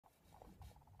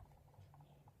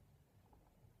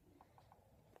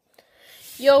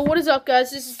Yo, what is up, guys?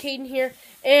 This is Caden here,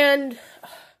 and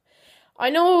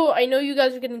I know you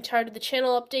guys are getting tired of the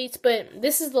channel updates, but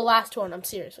this is the last one. I'm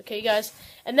serious, okay, guys?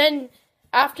 And then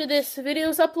after this video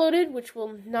is uploaded, which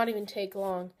will not even take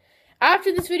long,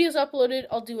 after this video is uploaded,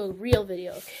 I'll do a real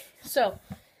video. Okay, so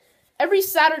every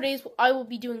Saturdays I will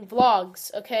be doing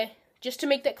vlogs. Okay, just to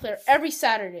make that clear, every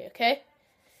Saturday. Okay,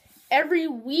 every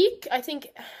week I think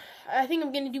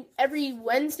I'm gonna do every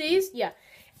Wednesdays. Yeah.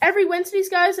 Every Wednesdays,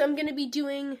 guys, I'm going to be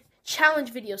doing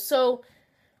challenge videos. So,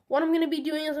 what I'm going to be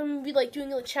doing is I'm going to be,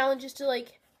 doing, challenges to,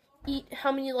 eat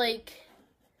how many,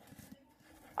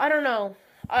 I don't know.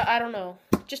 I don't know.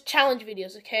 Just challenge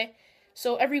videos, okay?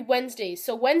 So, every Wednesdays.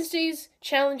 So, Wednesdays,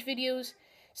 challenge videos.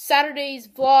 Saturdays,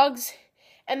 vlogs.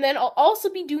 And then I'll also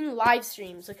be doing live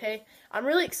streams, okay? I'm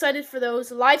really excited for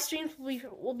those. Live streams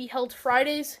will be held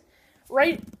Fridays.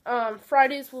 Right?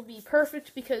 Fridays will be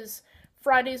perfect because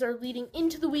Fridays are leading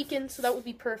into the weekend, so that would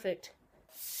be perfect.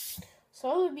 So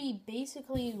that would be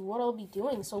basically what I'll be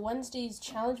doing. So Wednesdays,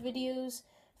 challenge videos,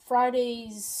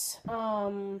 Fridays,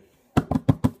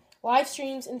 live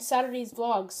streams, and Saturdays,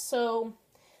 vlogs. So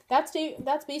that's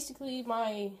basically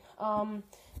my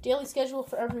daily schedule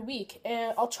for every week,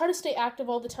 and I'll try to stay active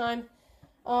all the time.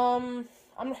 I'm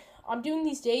doing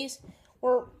these days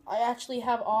where I actually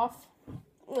have off.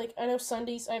 I know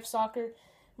Sundays I have soccer.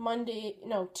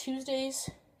 Tuesdays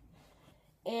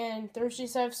and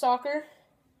Thursdays I have soccer.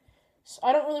 So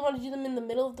I don't really want to do them in the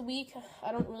middle of the week.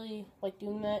 I don't really like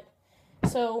doing that.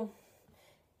 So,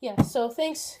 yeah. So,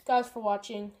 thanks, guys, for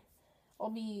watching. I'll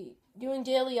be doing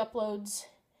daily uploads.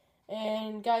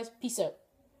 And, guys, peace out.